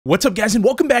What's up, guys, and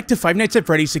welcome back to Five Nights at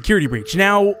Freddy's Security Breach.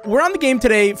 Now, we're on the game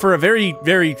today for a very,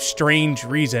 very strange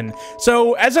reason.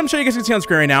 So, as I'm sure you guys can see on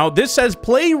screen right now, this says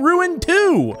Play Ruin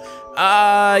 2.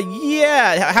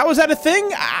 Yeah, how is that a thing?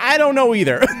 I don't know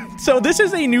either. So, this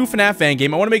is a new FNAF fan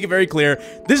game. I want to make it very clear.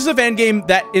 This is a fan game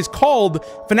that is called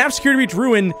FNAF Security Breach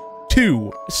Ruin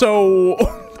 2.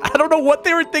 So... I don't know what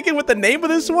they were thinking with the name of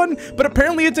this one, but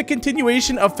apparently it's a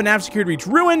continuation of FNAF Security Breach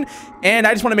Ruin, and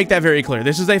I just want to make that very clear.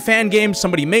 This is a fan game.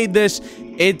 Somebody made this.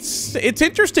 It's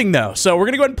interesting, though. So we're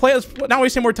going to go ahead and play. Let's not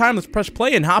waste any more time. Let's press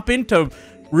play and hop into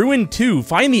Ruin 2.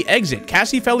 Find the exit.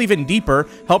 Cassie fell even deeper.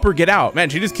 Help her get out. Man,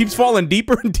 she just keeps falling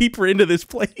deeper and deeper into this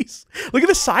place. Look at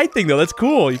the side thing, though. That's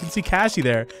cool. You can see Cassie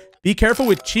there. Be careful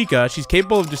with Chica. She's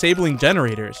capable of disabling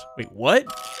generators. Wait, what?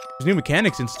 There's new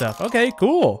mechanics and stuff. Okay,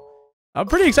 cool. I'm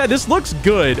pretty excited. This looks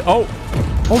good. Oh,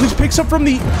 this picks up from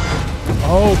the...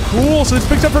 Oh, cool. So this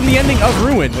picks up from the ending of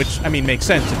Ruin, which, I mean, makes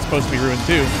sense. It's supposed to be Ruin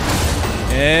 2.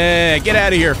 Yeah, get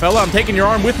out of here, fella. I'm taking your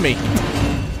arm with me.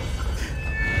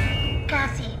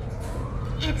 Cassie,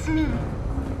 it's me.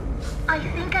 I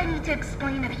think I need to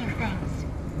explain a few things.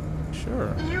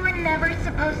 Sure. You were never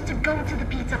supposed to go to the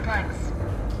Pizzaplex.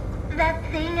 That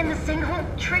thing in the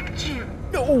sinkhole tricked you.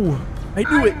 No, I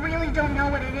knew it. I really don't know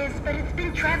what it is, but it's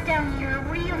been trapped down here a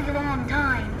really long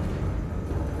time.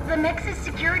 The Nexus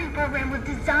security program was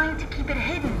designed to keep it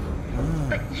hidden,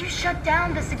 but you shut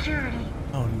down the security.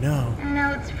 Oh, no. And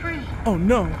now it's free. Oh,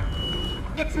 no.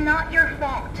 It's not your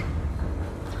fault.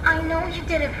 I know you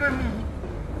did it for me,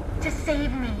 to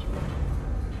save me.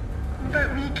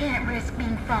 But we can't risk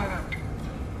being followed.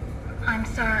 I'm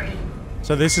sorry.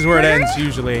 So this is where it ends,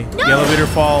 usually. No. The elevator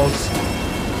falls.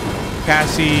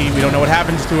 Cassie, we don't know what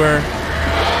happens to her.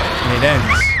 And it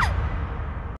ends.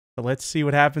 So let's see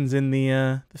what happens in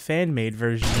the fan-made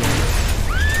version.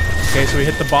 Okay, so we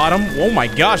hit the bottom. Oh my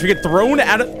gosh, we get thrown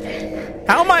out of...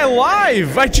 How am I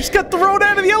alive? I just got thrown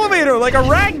out of the elevator like a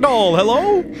ragdoll.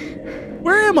 Hello?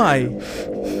 Where am I?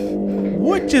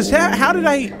 What just happened? How did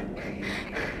I...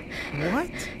 What?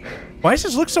 Why does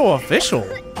this look so official?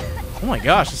 Oh my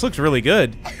gosh, this looks really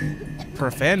good for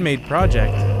a fan-made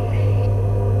project.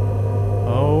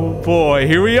 Oh boy,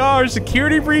 here we are,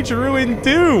 Security Breach Ruin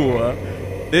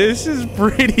 2. This is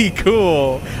pretty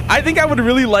cool. I think I would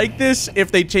really like this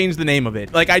if they changed the name of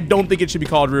it. Like, I don't think it should be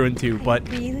called Ruin 2, but...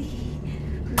 Really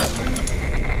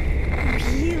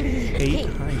hate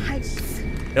heights.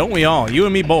 Don't we all? You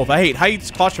and me both. I hate heights,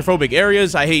 claustrophobic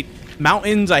areas. I hate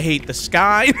mountains. I hate the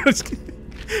sky.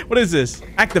 What is this?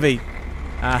 Activate.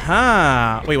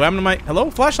 Aha. Wait, what happened to my...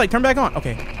 Hello? Flashlight, turn back on.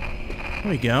 Okay.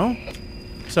 There we go.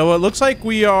 So it looks like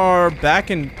we are back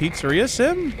in Pizzeria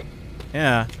Sim?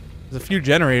 Yeah. There's a few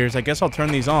generators. I guess I'll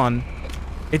turn these on.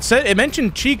 It said... It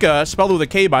mentioned Chica, spelled with a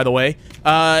K, by the way.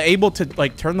 Able to,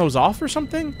 like, turn those off or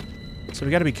something? So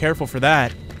we gotta be careful for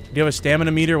that. Do you have a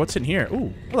stamina meter? What's in here?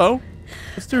 Ooh, hello.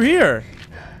 What's through here?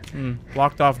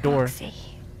 Blocked off door.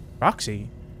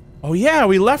 Roxy? Oh, yeah,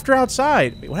 we left her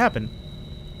outside. Wait, what happened?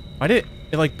 Why did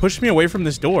it like push me away from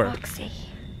this door? Roxy.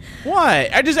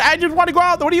 What? I just want to go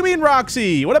out. What do you mean,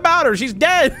 Roxy? What about her? She's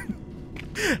dead.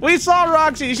 We saw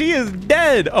Roxy. She is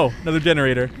dead. Oh, another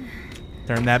generator.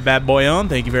 Turn that bad boy on.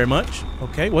 Thank you very much.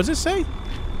 Okay, what does it say?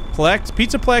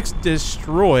 Pizzaplex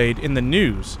destroyed in the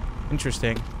news.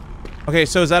 Interesting. Okay,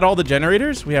 so is that all the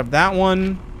generators? We have that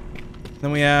one.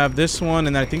 Then we have this one,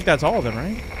 and I think that's all of them,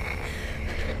 right?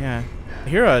 Yeah. I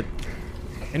hear a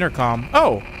intercom.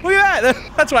 Oh, look at that.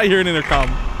 That's why I hear an intercom.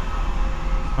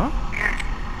 Huh?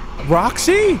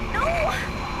 Roxy? No.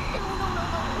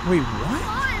 Wait, what?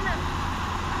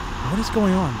 What is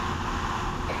going on?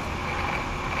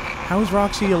 How is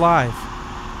Roxy alive?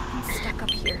 I'm stuck up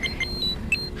here.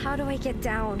 How do I get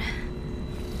down?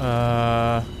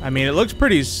 I mean, it looks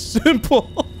pretty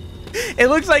simple. It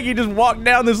looks like you just walk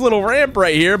down this little ramp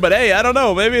right here, but hey, I don't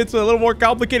know. Maybe it's a little more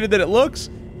complicated than it looks.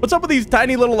 What's up with these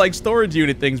tiny little, like, storage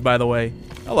unit things, by the way?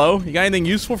 Hello? You got anything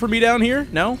useful for me down here?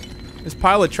 No? This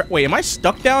pile of wait, am I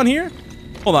stuck down here?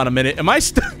 Hold on a minute. Am I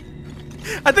stuck?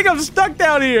 I think I'm stuck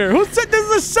down here. Who said this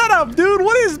is a setup, dude?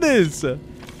 What is this?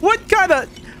 What kind of...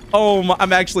 Oh,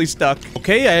 I'm actually stuck.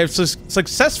 Okay, I have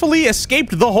successfully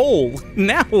escaped the hole.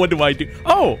 Now what do I do?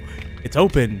 Oh, it's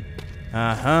open.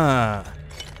 Uh-huh.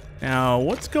 Now,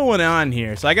 what's going on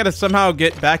here? So I gotta somehow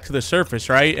get back to the surface,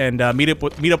 right? And meet up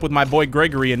with my boy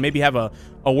Gregory and maybe have a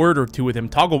word or two with him.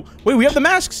 Toggle. Wait, we have the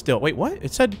mask still. Wait, what?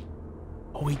 It said...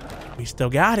 Oh, we still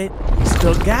got it. We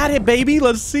still got it, baby.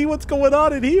 Let's see what's going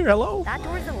on in here. Hello? That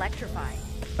door's electrified.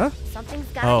 Huh? Something's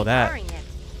gotta be powering it.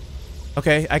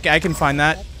 Okay, I can find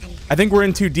that. I think we're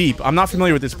in too deep. I'm not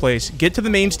familiar with this place. Get to the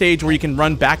main stage where you can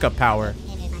run backup power.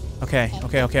 Okay.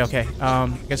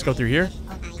 I guess go through here.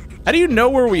 How do you know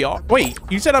where we are? Wait,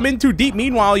 you said I'm in too deep.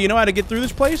 Meanwhile, you know how to get through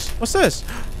this place? What's this?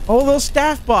 Oh, a little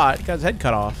staff bot. Got his head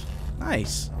cut off.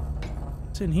 Nice.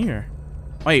 What's in here?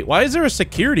 Wait, why is there a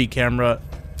security camera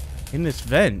in this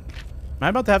vent? Am I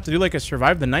about to have to do like a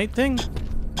survive the night thing?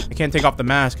 I can't take off the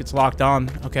mask. It's locked on.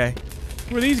 Okay.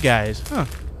 Who are these guys? Huh.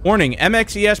 Warning,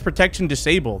 MXES protection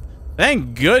disabled.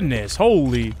 Thank goodness.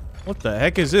 Holy. What the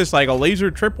heck is this? Like a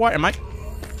laser tripwire? Am I?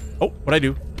 Oh, what'd I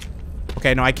do?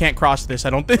 Okay, no, I can't cross this. I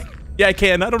don't think. Yeah, I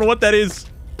can. I don't know what that is.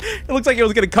 It looks like it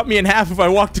was going to cut me in half if I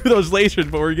walked through those lasers,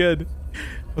 but we're good.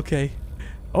 Okay.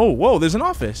 Oh, whoa, there's an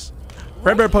office.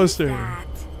 Fredbear poster.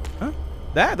 Huh?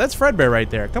 That's Fredbear right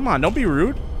there. Come on, don't be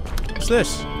rude. What's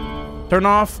this? Turn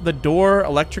off the door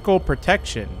electrical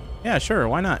protection. Yeah, sure,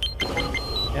 why not?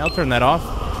 Yeah, I'll turn that off.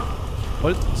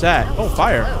 What's that? Oh,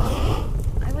 fire.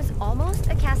 I was almost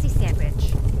a Cassie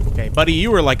sandwich. Okay, buddy,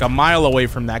 you were like a mile away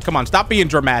from that. Come on, stop being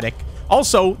dramatic.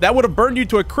 Also, that would have burned you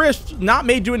to a crisp, not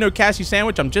made you into a Cassie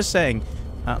sandwich. I'm just saying.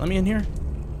 Let me in here.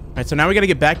 All right, so now we got to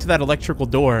get back to that electrical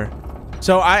door.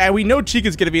 So we know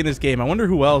Chica's going to be in this game. I wonder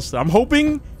who else. I'm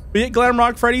hoping we get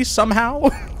Glamrock Freddy somehow.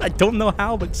 I don't know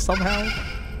how, but somehow.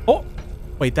 Oh,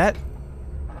 wait, that.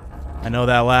 I know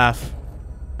that laugh.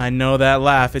 I know that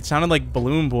laugh. It sounded like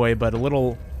Balloon Boy, but a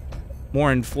little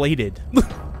more inflated.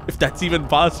 If that's even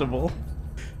possible.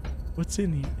 What's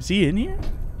in here? Is he in here?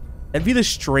 That'd be the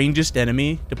strangest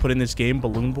enemy to put in this game,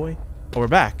 Balloon Boy. Oh, we're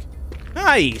back.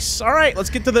 Nice. All right, let's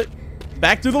get to the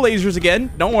back through the lasers again.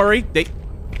 Don't worry.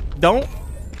 Don't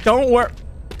worry.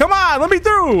 Come on, let me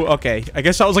through. Okay, I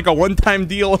guess that was like a one-time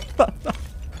deal.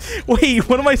 Wait,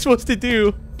 what am I supposed to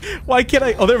do? Why can't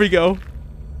I? Oh, there we go.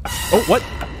 Oh, what?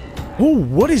 Oh,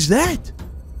 what is that?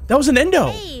 That was an endo.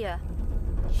 Hey,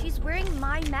 she's wearing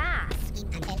my mask.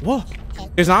 Whoa.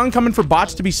 There's an oncoming for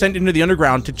bots to be sent into the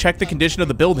underground to check the condition of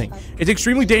the building. It's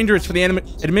extremely dangerous for the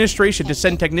administration to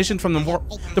send technicians from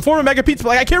the former Mega Pizza.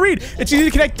 Like, I can't read. It's easy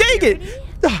to connect. Dang it.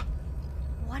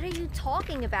 What are you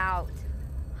talking about?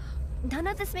 None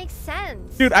of this makes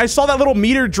sense. Dude, I saw that little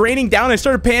meter draining down. I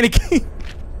started panicking.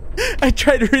 I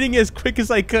tried reading as quick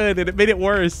as I could, and it made it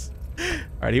worse. All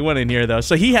right, he went in here, though.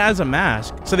 So he has a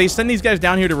mask. So they send these guys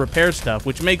down here to repair stuff,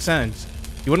 which makes sense.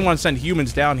 You wouldn't want to send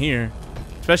humans down here,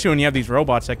 especially when you have these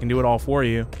robots that can do it all for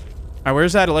you. All right,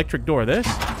 where's that electric door? This?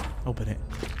 Open it.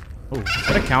 Oh, is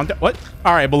that a countdown? What?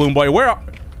 All right, Balloon Boy. Where are...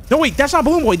 No, wait, that's not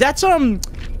Balloon Boy. That's the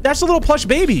little plush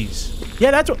babies. Yeah,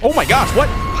 that's what... Oh, my gosh. What?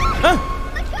 Huh?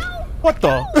 What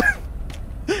the?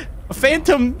 A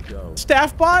phantom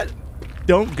staff bot?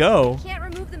 Don't go. Can't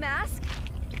remove the mask.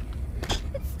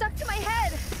 It's stuck to my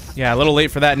head. Yeah, a little late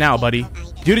for that now, buddy.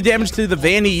 Due to damage to the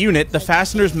Vanny unit, the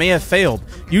fasteners may have failed.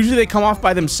 Usually they come off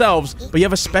by themselves, but you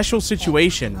have a special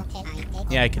situation.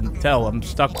 Yeah, I can tell. I'm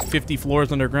stuck 50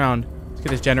 floors underground. Let's get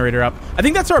this generator up. I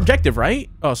think that's our objective, right?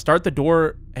 Oh, start the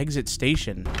door, exit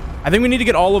station. I think we need to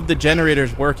get all of the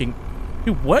generators working.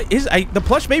 Dude, what is... the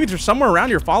plush babies are somewhere around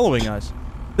here following us.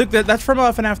 Look, that's from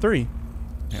FNAF 3. All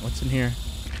right, what's in here?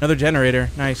 Another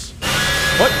generator. Nice.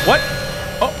 What?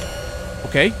 Oh,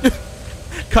 okay.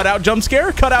 Cut out jump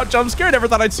scare. Cut out jump scare. Never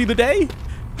thought I'd see the day.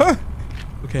 Huh.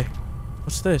 Okay.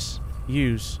 What's this?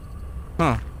 Use.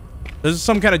 Huh. This is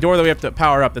some kind of door that we have to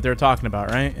power up that they're talking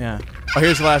about, right? Yeah. Oh,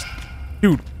 here's the last...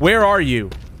 Dude, where are you?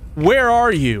 Where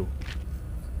are you?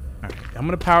 All right, I'm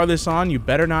going to power this on. You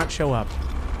better not show up.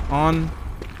 On.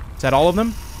 Is that all of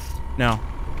them? No.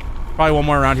 Probably one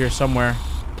more around here somewhere.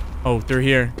 Oh, through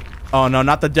here. Oh, no,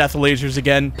 not the death lasers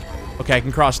again. Okay, I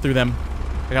can cross through them.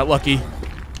 I got lucky.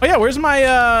 Oh, yeah, where's my,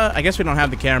 I guess we don't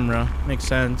have the camera. Makes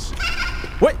sense.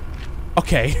 What?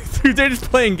 Okay. They're just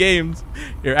playing games.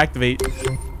 Here, activate.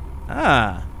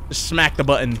 Ah. Just smack the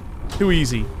button. Too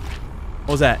easy.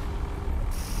 What was that?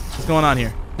 What's going on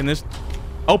here? Can this...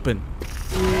 Open.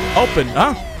 Open.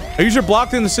 Huh? A user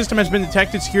blocked and the system has been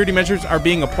detected. Security measures are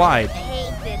being applied.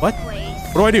 What?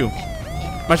 What do I do?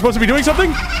 Am I supposed to be doing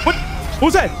something? What? What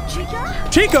was that? Chica?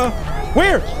 Chica?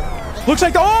 Where? Looks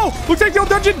like the... Oh! Looks like the old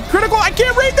dungeon. Critical. I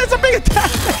can't read this. I'm being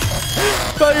attacked.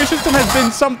 So your system has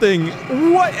been something.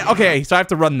 What? Okay, so I have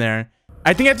to run there.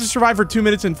 I think I have to survive for 2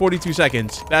 minutes and 42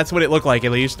 seconds. That's what it looked like,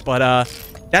 at least. But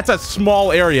that's a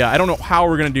small area. I don't know how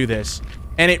we're going to do this.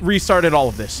 And it restarted all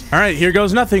of this. All right, here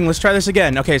goes nothing. Let's try this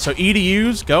again. Okay, so E to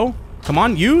use. Go. Come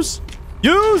on, use.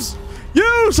 Use.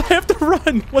 Use. I have to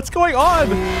run. What's going on?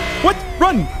 What?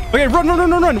 Run. Okay, run.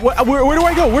 Where do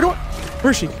I go?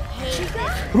 Where is she?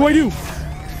 What do I do?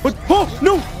 What? Oh,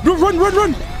 no. Run. What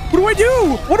do I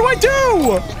do? What do I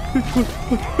do?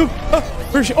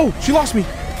 Where is she? Oh, she lost me.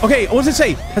 Okay, what does it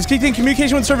say? Has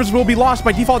communication with servers will be lost.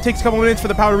 By default, it takes a couple minutes for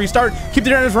the power to restart. Keep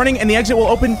the generators running, and the exit will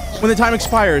open when the time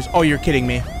expires. Oh, you're kidding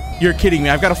me. You're kidding me.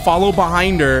 I've got to follow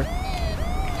behind her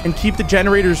and keep the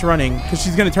generators running because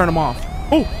she's going to turn them off.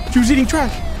 Oh, she was eating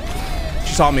trash.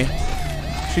 She saw me.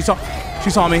 She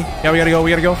saw me. Yeah, we got to go. We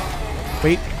got to go.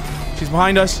 Wait. She's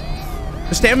behind us.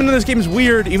 The stamina in this game is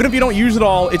weird. Even if you don't use it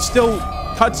all, it still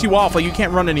cuts you off. Like, you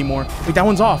can't run anymore. Wait, that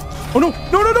one's off. Oh, no.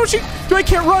 No, no, no. Dude, I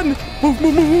can't run. Move,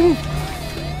 move, move, move.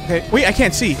 Okay. Wait, I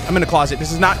can't see. I'm in a closet.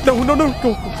 This is not... No, no, no.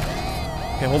 Go.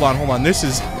 Okay, hold on, hold on. This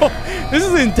is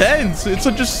intense. It's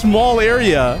such a small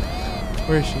area.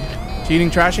 Where is she? She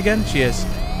eating trash again? She is.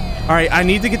 All right, I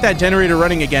need to get that generator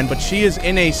running again, but she is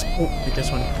in a... Oh, get this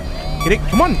one. Get it?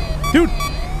 Come on. Dude,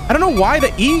 I don't know why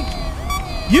the E...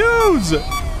 Use!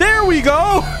 There we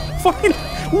go. Fine.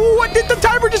 What? Did the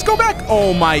timer just go back?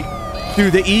 Oh, my...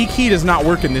 Dude, the E key does not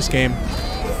work in this game.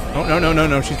 Oh, no, no, no,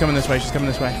 no. She's coming this way. She's coming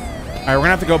this way. All right, we're going to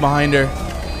have to go behind her.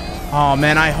 Oh,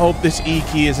 man, I hope this E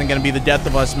key isn't going to be the death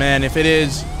of us, man. If it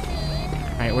is...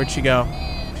 All right, where'd she go?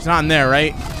 She's not in there,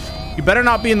 right? You better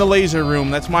not be in the laser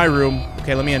room. That's my room.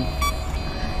 Okay, let me in.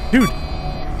 Dude.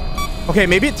 Okay,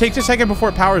 maybe it takes a second before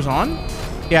it powers on.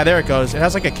 Yeah, there it goes. It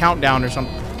has like a countdown or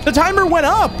something. The timer went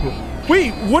up.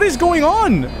 Wait, what is going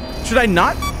on? Should I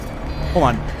not? Hold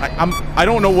on. I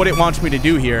don't know what it wants me to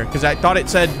do here because I thought it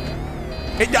said...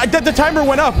 the timer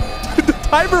went up. The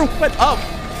timer went up.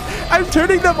 I'm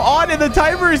turning them on and the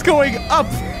timer is going up.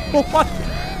 What?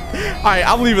 All right,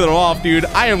 I'm leaving them off, dude.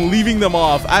 I am leaving them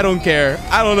off. I don't care.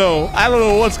 I don't know. I don't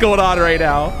know what's going on right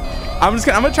now. I'm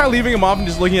gonna try leaving them off and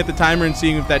just looking at the timer and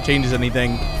seeing if that changes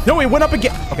anything. No, it went up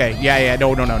again. Okay, yeah.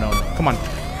 No. Come on.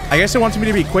 I guess it wants me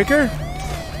to be quicker.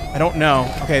 I don't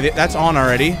know. Okay, that's on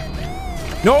already.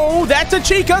 No, that's a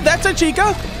Chica. That's a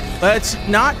Chica. Let's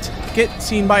not get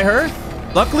seen by her.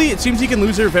 Luckily, it seems you can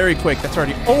lose her very quick. That's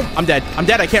already... Oh, I'm dead. I'm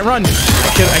dead. I can't run.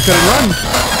 I couldn't run.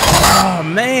 Oh,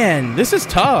 man. This is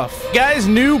tough. Guys,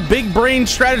 new big brain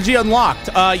strategy unlocked.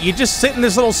 You just sit in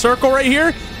this little circle right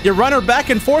here. You run her back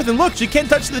and forth, and look, she can't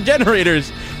touch the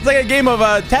generators. It's like a game of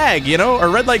tag, you know, or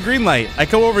red light, green light. I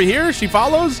go over here. She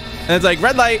follows, and it's like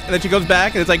red light, and then she goes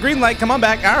back, and it's like green light. Come on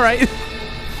back. All right.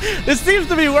 This seems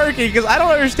to be working because I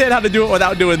don't understand how to do it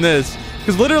without doing this.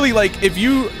 Because literally, like, if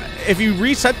you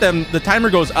reset them, the timer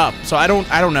goes up. So I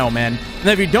don't know, man. And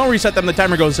then if you don't reset them, the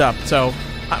timer goes up. So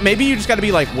maybe you just got to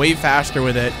be like way faster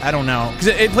with it. I don't know. Because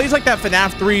it plays like that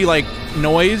FNAF 3 like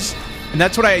noise. And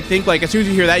that's what I think. Like as soon as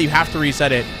you hear that, you have to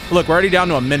reset it. Look, we're already down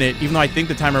to a minute, even though I think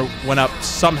the timer went up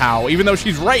somehow, even though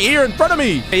she's right here in front of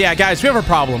me. Hey, yeah, guys, we have a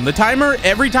problem. The timer,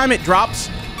 every time it drops.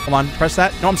 Hold on, press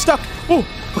that. No, I'm stuck. Oh,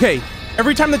 okay.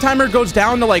 Every time the timer goes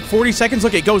down to like 40 seconds,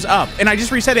 look, it goes up. And I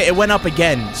just reset it. It went up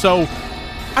again. So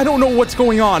I don't know what's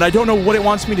going on. I don't know what it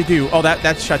wants me to do. Oh,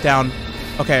 that's shut down.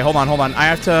 Okay, hold on. I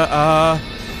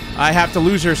have to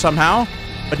lose her somehow.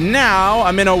 But now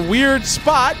I'm in a weird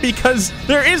spot because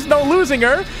there is no losing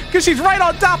her because she's right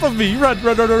on top of me. Run.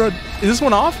 Is this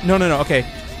one off? No. Okay.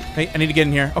 Hey, I need to get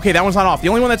in here. Okay, that one's not off. The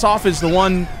only one that's off is the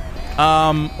one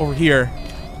over here.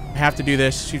 I have to do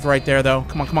this. She's right there, though.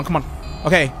 Come on.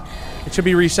 Okay. It should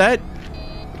be reset.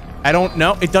 I don't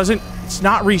know. It doesn't. It's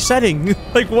not resetting.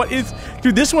 Like, what is...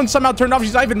 Dude, this one somehow turned off.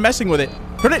 She's not even messing with it.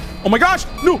 Turn it. Oh, my gosh.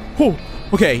 No. Oh.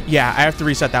 Okay, yeah. I have to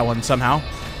reset that one somehow.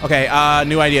 Okay,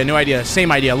 new idea.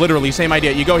 Same idea. Literally, same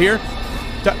idea. You go here.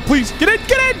 Please, get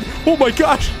in. Oh, my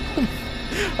gosh.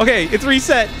 Okay, it's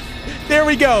reset. There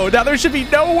we go. Now, there should be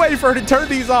no way for her to turn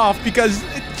these off because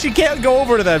she can't go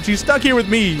over to them. She's stuck here with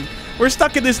me. We're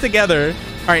stuck in this together.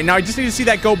 All right, now I just need to see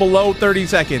that go below 30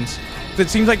 seconds. It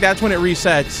seems like that's when it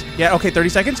resets. Yeah, okay, 30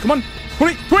 seconds. Come on.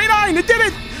 29, it did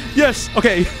it. Yes,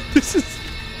 okay. This is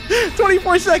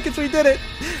 24 seconds. We did it.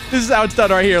 This is how it's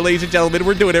done right here, ladies and gentlemen.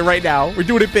 We're doing it right now. We're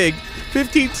doing it big.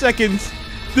 15 seconds.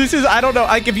 This is, I don't know.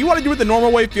 Like, if you want to do it the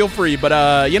normal way, feel free.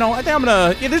 But, you know, I think I'm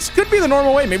going to, yeah, this could be the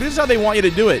normal way. Maybe this is how they want you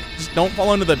to do it. Just don't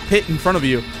fall into the pit in front of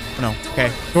you. Oh, no.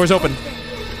 Okay, door's open.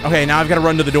 Okay, now I've got to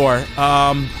run to the door.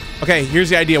 Okay, here's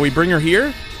the idea. We bring her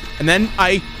here. And then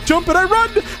I jump and I run.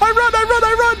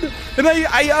 And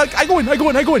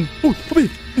I go in. Ooh,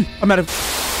 I'm out of...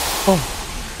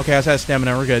 Oh. Okay, I was out of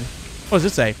stamina. We're good. What does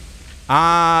this say?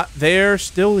 They're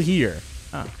still here.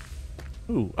 Oh.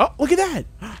 Ooh. Oh, look at that.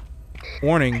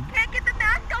 Warning. I can't get the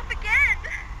mask off again.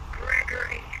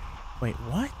 Gregory. Wait,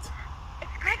 what?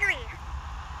 It's Gregory.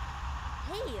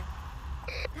 Hey,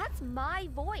 that's my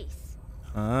voice.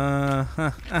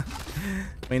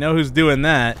 We know who's doing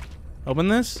that. Open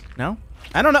this? No?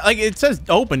 I don't know. Like, it says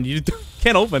open. You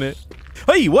can't open it.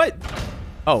 Hey, what?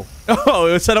 Oh. Oh,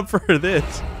 it was set up for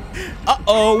this.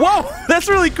 Uh-oh. Whoa. That's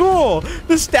really cool.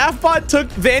 The staff bot took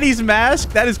Vanny's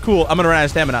mask. That is cool. I'm going to run out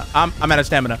of stamina. I'm out of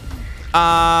stamina.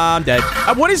 I'm dead.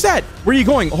 What is that? Where are you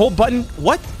going? Hold button.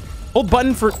 What? Hold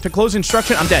button to close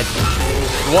instruction. I'm dead.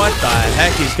 What the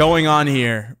heck is going on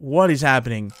here? What is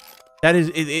happening? That is...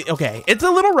 okay. It's a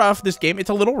little rough, this game. It's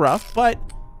a little rough, but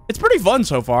it's pretty fun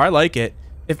so far. I like it.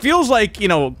 It feels like, you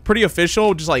know, pretty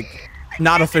official, just like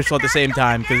not official at the same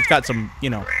time because it's got some, you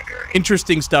know,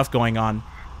 interesting stuff going on.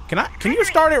 Can you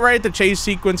start it right at the chase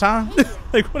sequence, huh?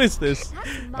 Like, what is this?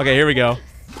 Okay, here we go.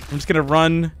 I'm just gonna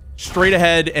run straight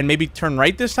ahead and maybe turn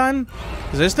right this time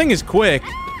because this thing is quick.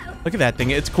 Look at that thing.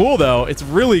 It's cool, though. It's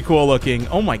really cool looking.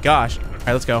 Oh, my gosh. All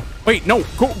right, let's go. Wait, no.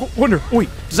 Go, Wonder. Wait,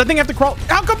 does that thing have to crawl?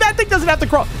 How come that thing doesn't have to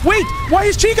crawl? Wait, why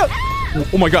is Chica?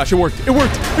 Oh, my gosh, it worked. It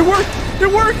worked. It worked.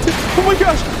 It worked. Oh, my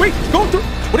gosh. Wait, go through.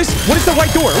 What is the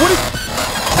right door? What is...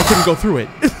 I couldn't go through it.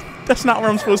 That's not where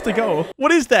I'm supposed to go.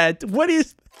 What is that? What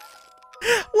is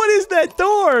that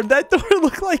door? That door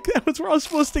looked like that was where I was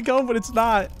supposed to go, but it's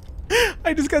not.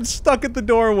 I just got stuck at the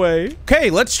doorway. Okay,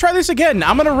 let's try this again.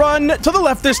 I'm gonna run to the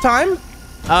left this time.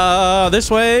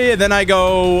 This way, and then I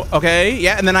go, okay,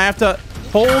 yeah, and then I have to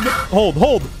hold.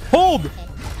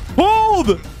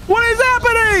 What is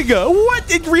happening?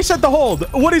 What? It reset the hold.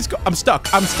 I'm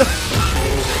stuck. I'm stuck.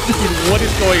 Dude, what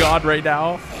is going on right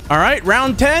now? All right,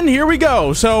 round 10, here we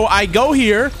go. So I go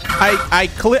here, I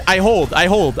hold,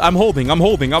 I'm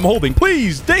holding.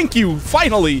 Please, thank you,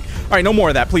 finally. All right, no more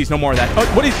of that, please, no more of that. Oh,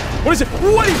 what is it?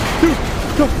 Dude,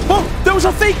 no. Oh, that was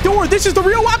a fake door. This is the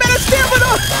real one. I'm out of stamina.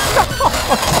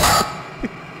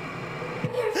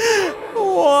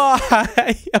 Why?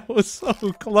 I was so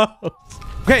close.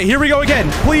 Okay, here we go again.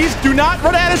 Please do not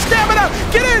run out of stamina.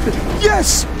 Get in.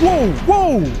 Yes.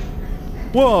 Whoa.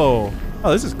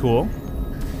 Oh, this is cool.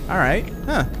 All right,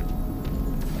 huh.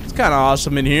 It's kind of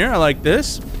awesome in here. I like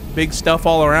this. Big stuff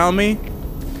all around me.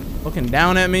 Looking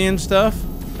down at me and stuff.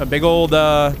 A big old,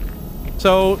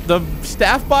 So, the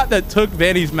staff bot that took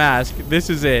Vanny's mask, this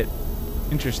is it.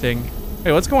 Interesting.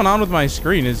 Hey, what's going on with my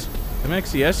screen? Is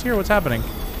MXCS here? What's happening?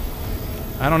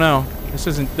 I don't know.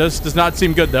 This does not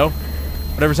seem good, though.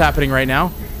 Whatever's happening right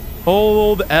now.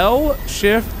 Hold L,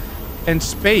 Shift, and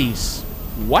Space.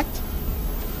 What?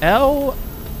 L...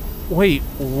 Wait,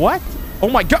 what? Oh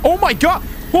my god!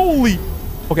 Holy...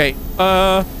 Okay,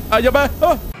 what?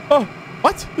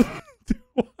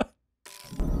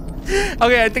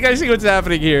 Okay, I think I see what's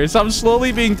happening here. So I'm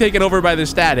slowly being taken over by the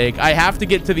static. I have to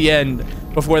get to the end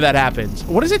before that happens.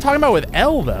 What is it talking about with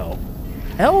L, though?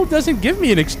 L doesn't give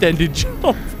me an extended jump.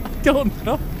 I don't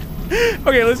know.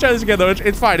 Okay, let's try this again, though.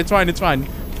 It's fine.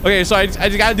 Okay, so I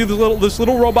just gotta do this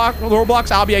little Roblox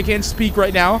obby. I can't speak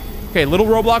right now. Okay, little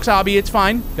Roblox obby. It's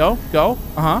fine. Go.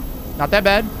 Uh-huh. Not that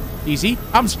bad. Easy.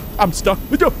 I'm stuck.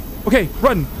 Okay,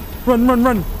 run.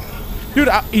 Dude,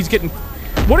 he's getting...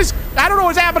 I don't know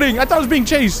what's happening. I thought I was being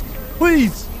chased.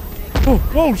 Please. Oh,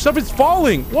 whoa, stuff is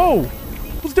falling. Whoa.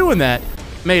 Who's doing that?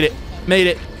 Made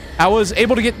it. I was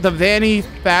able to get the Vanny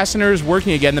fasteners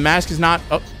working again. The mask is not...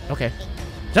 Oh, okay.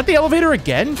 Is that the elevator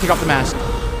again? Take off the mask.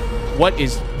 What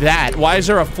is that? Why is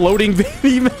there a floating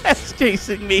Vanny mask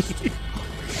chasing me?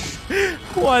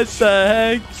 What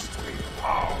the heck?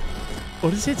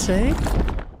 What does it say?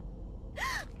 I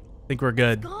think we're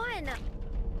good. Gone.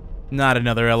 Not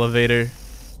another elevator.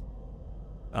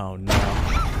 Oh no.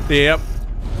 Yep.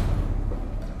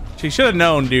 She should have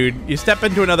known, dude. You step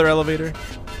into another elevator.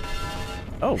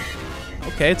 Oh.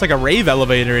 Okay, it's like a rave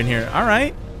elevator in here. All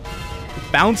right.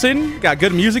 Bouncing. Got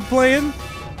good music playing.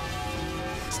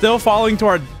 Still falling to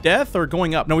our death or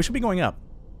going up? No, we should be going up.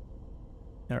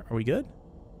 Are we good?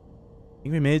 I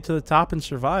think we made it to the top and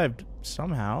survived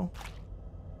somehow.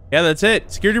 Yeah, that's it.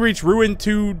 Security Breach Ruin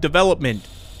 2 development.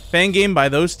 Fan game by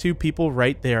those two people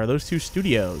right there. Those two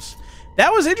studios.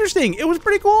 That was interesting. It was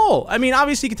pretty cool. I mean,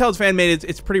 obviously you can tell it's fan-made.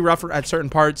 It's pretty rough at certain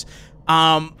parts.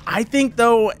 I think,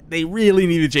 though, they really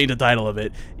need to change the title of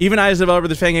it. Even I, as a developer of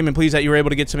this fan game, am pleased that you were able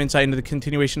to get some insight into the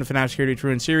continuation of FNAF Security Breach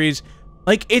Ruin series.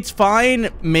 Like, it's fine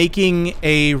making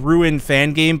a Ruin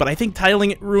fan game, but I think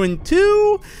titling it Ruin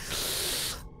 2...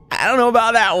 I don't know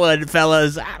about that one,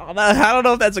 fellas. I don't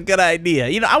know if that's a good idea.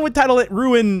 You know, I would title it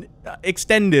Ruin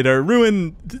Extended or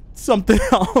Ruin something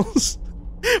else.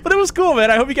 But it was cool,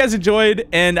 man. I hope you guys enjoyed,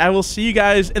 and I will see you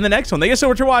guys in the next one. Thank you so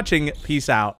much for watching. Peace out.